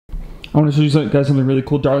I want to show you guys something really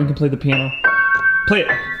cool. Darling can play the piano. Play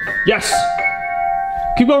it. Yes.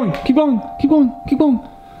 Keep going. Keep going. Keep going. Keep going.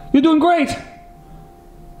 You're doing great.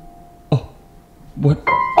 Oh. What?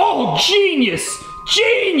 Oh, genius.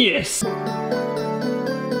 Genius.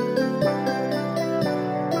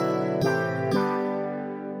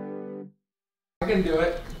 I can do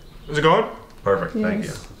it. Is it going? Perfect, yes. Thank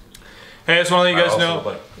you. Hey, I just want to let you guys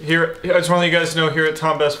know here. I just want to let you guys know here at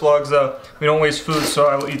Tom Best Vlogs, we don't waste food, so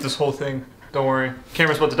I will eat this whole thing. Don't worry.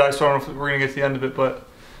 Camera's about to die, so I don't know if we're gonna get to the end of it, but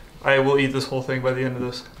I will eat this whole thing by the end of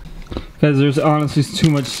this. Guys, there's honestly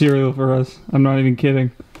too much cereal for us. I'm not even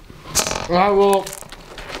kidding. I will.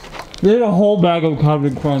 There's a whole bag of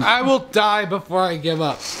Captain Crunch. I will die before I give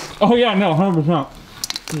up. Oh yeah, no, 100%.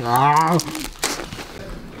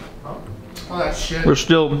 Oh, that shit. We're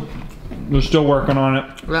still working on it.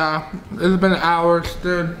 Yeah, it's been hours,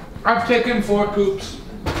 dude. I've taken 4 poops.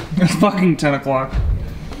 It's fucking 10 o'clock.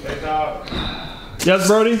 Hey, Doc. Yes,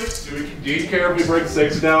 Brody? Do you care if we break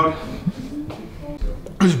 6 down?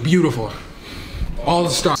 It was beautiful. All the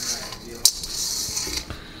stuff.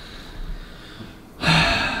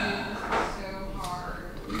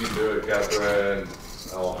 You can do it, Catherine.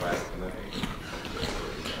 Oh, man.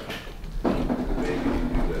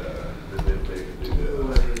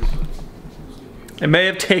 It may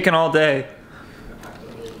have taken all day.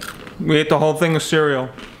 We ate the whole thing of cereal.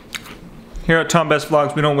 Here at Tom Best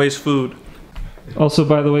Vlogs, we don't waste food. Also,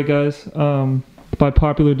 by the way, guys, by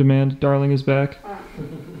popular demand, Darling is back.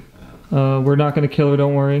 We're not gonna kill her,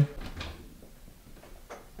 don't worry.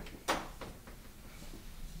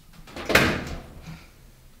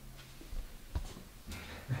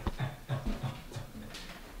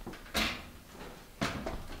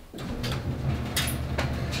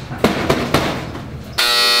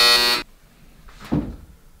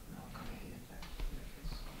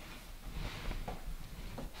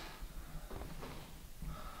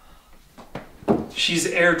 She's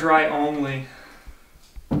air dry only.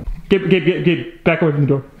 Gabe, back away from the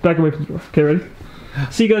door. Back away from the door. Okay, ready?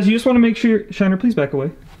 See, guys, you just want to make sure Shiner, please back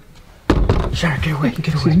away. Shiner, get away,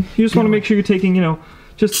 get away. You just want to make sure you're taking, you know,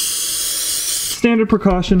 just standard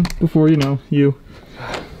precaution before, you know, you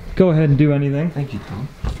go ahead and do anything. Thank you, Tom.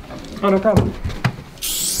 Oh, no problem.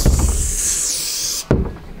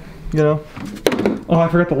 You know. Oh, I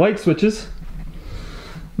forgot the light switches.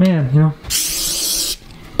 Man, you know.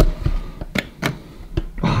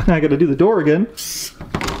 Oh, now I gotta do the door again.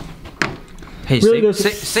 Hey, really,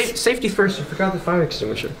 safety first. I forgot the fire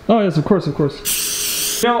extinguisher. Oh, yes, of course, of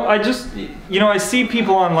course. You know, I see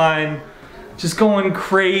people online just going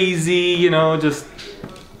crazy, you know, just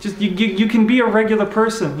you can be a regular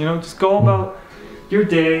person, you know, just go about your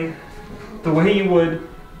day the way you would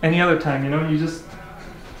any other time, you know, you just,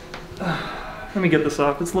 let me get this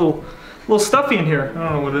off, it's a little stuffy in here, I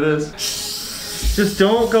don't know what it is. Just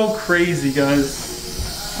don't go crazy,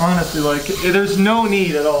 guys, honestly, like, there's no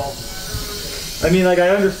need at all. I mean, like, I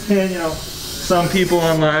understand, you know, some people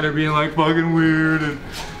online are being like fucking weird,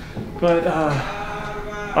 but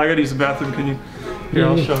I gotta use the bathroom, can you? Here,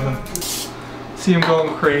 I'll show them. See him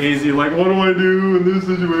going crazy, like, what do I do in this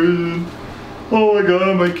situation? Oh my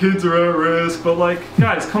god, my kids are at risk, but like,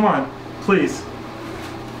 guys, come on, please.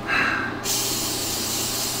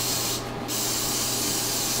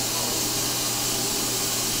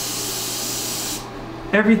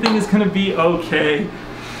 Everything is gonna be okay.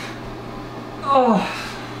 Oh.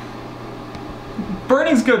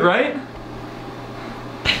 Burning's good, right?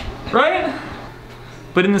 Right?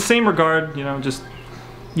 But in the same regard, you know, just,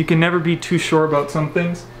 you can never be too sure about some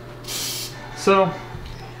things. So,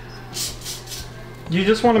 you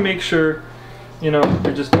just want to make sure, you know,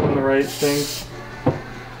 you're just doing the right things.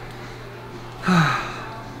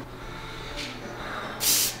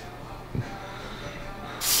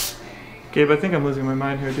 Gabe, I think I'm losing my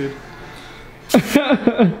mind here, dude.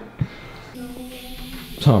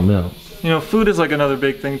 Tom, no. You know, food is like another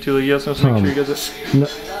big thing too. Like, you guys just make sure you guys are, you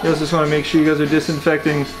guys just want to make sure you guys are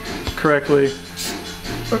disinfecting correctly.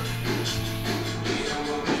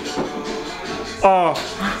 Oh,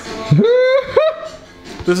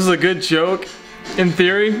 this is a good joke, in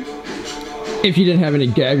theory. If you didn't have any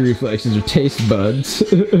gag reflexes or taste buds.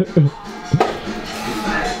 Look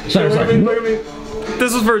at me, look at me.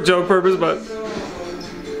 This is for a joke purpose, but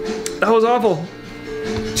that was awful.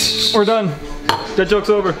 We're done. That joke's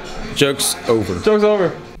over. Joke's over. Joke's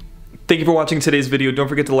over. Thank you for watching today's video. Don't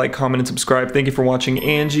forget to like, comment, and subscribe. Thank you for watching,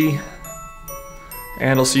 Angie.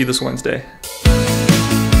 And I'll see you this Wednesday.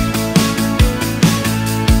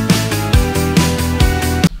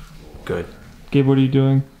 Good. Gabe, what are you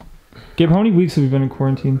doing? Gabe, how many weeks have you been in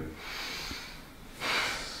quarantine?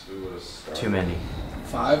 Too many.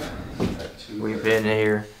 5. We've been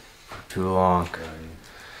here for too long.